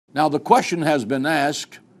Now the question has been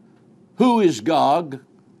asked, who is Gog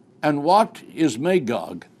and what is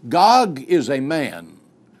Magog? Gog is a man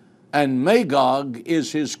and Magog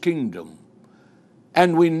is his kingdom.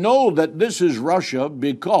 And we know that this is Russia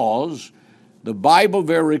because the Bible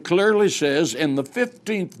very clearly says in the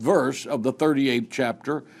 15th verse of the 38th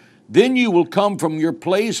chapter, then you will come from your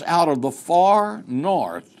place out of the far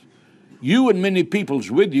north, you and many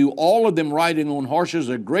peoples with you, all of them riding on horses,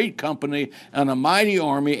 a great company and a mighty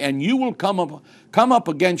army, and you will come up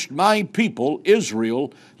against my people,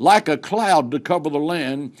 Israel, like a cloud to cover the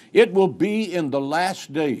land. It will be in the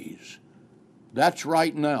last days. That's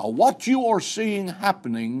right now. What you are seeing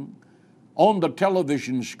happening on the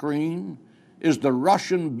television screen is the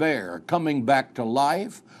Russian bear coming back to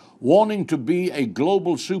life, wanting to be a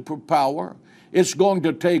global superpower. It's going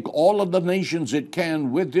to take all of the nations it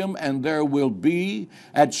can with him, and there will be,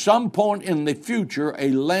 at some point in the future,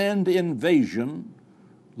 a land invasion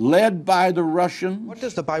led by the Russians. What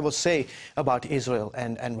does the Bible say about Israel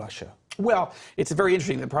and Russia? Well, it's very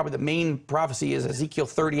interesting. Probably the main prophecy is Ezekiel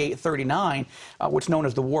 38:39, which is known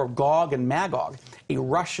as the War of Gog and Magog. A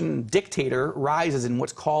Russian dictator rises in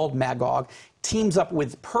what's called Magog, teams up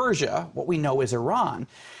with Persia, what we know as Iran.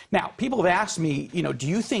 Now, people have asked me, do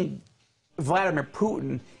you think Vladimir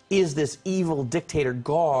Putin is this evil dictator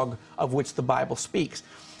Gog of which the Bible speaks?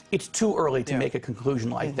 It's too early to make a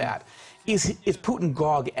conclusion like that. Is Putin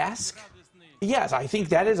Gog-esque? Yes, I think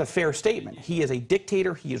that is a fair statement. He is a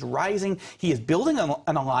dictator. He is rising. He is building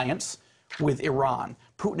an alliance with Iran.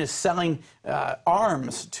 Putin is selling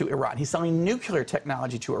arms to Iran. He's selling nuclear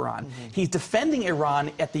technology to Iran. He's defending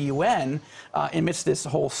Iran at the UN amidst this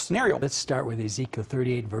whole scenario. Let's start with Ezekiel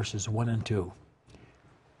 38, verses 1 and 2.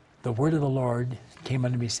 The word of the Lord came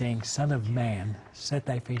unto me, saying, Son of man, set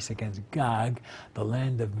thy face against Gog, the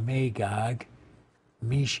land of Magog,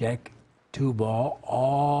 Meshech, Tubal,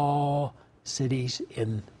 all cities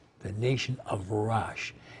in the nation of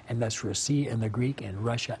Rosh. And that's Russia in the Greek and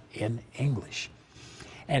Russia in English.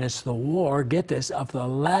 And it's the war, get this, of the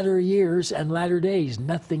latter years and latter days.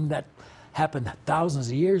 Nothing that happened thousands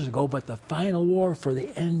of years ago, but the final war for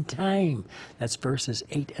the end time. That's verses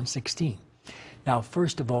 8 and 16. Now,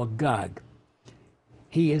 first of all, Gog.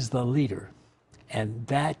 He is the leader. And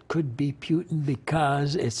that could be Putin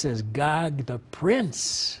because it says Gog, the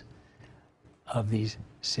prince of these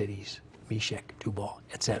cities, Meshech, Tubal,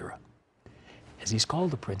 etc., as he's called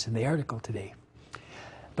the prince in the article today.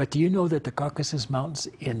 But do you know that the Caucasus Mountains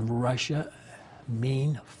in Russia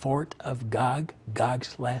mean fort of Gog,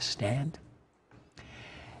 Gog's last stand?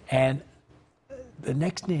 And the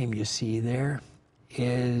next name you see there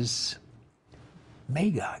is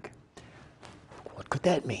Magog. What could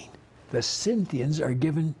that mean? The Scythians are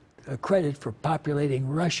given credit for populating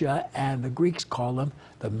Russia, and the Greeks call them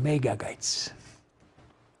the Magogites.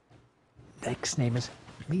 Next name is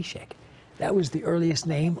Meshech. That was the earliest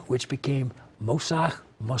name, which became Mosach,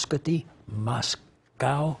 Moscoti,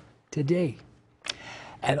 Moscow today.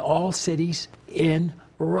 And all cities in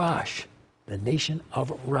Rosh, the nation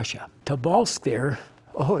of Russia. Tobolsk there,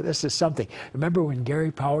 oh, this is something. Remember when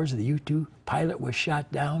Gary Powers, the U-2 pilot, was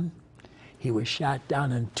shot down? He was shot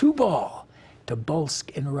down in Tubal, Tobolsk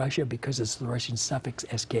in Russia, because it's the Russian suffix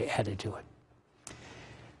sk added to it.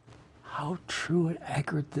 How true and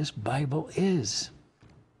accurate this Bible is.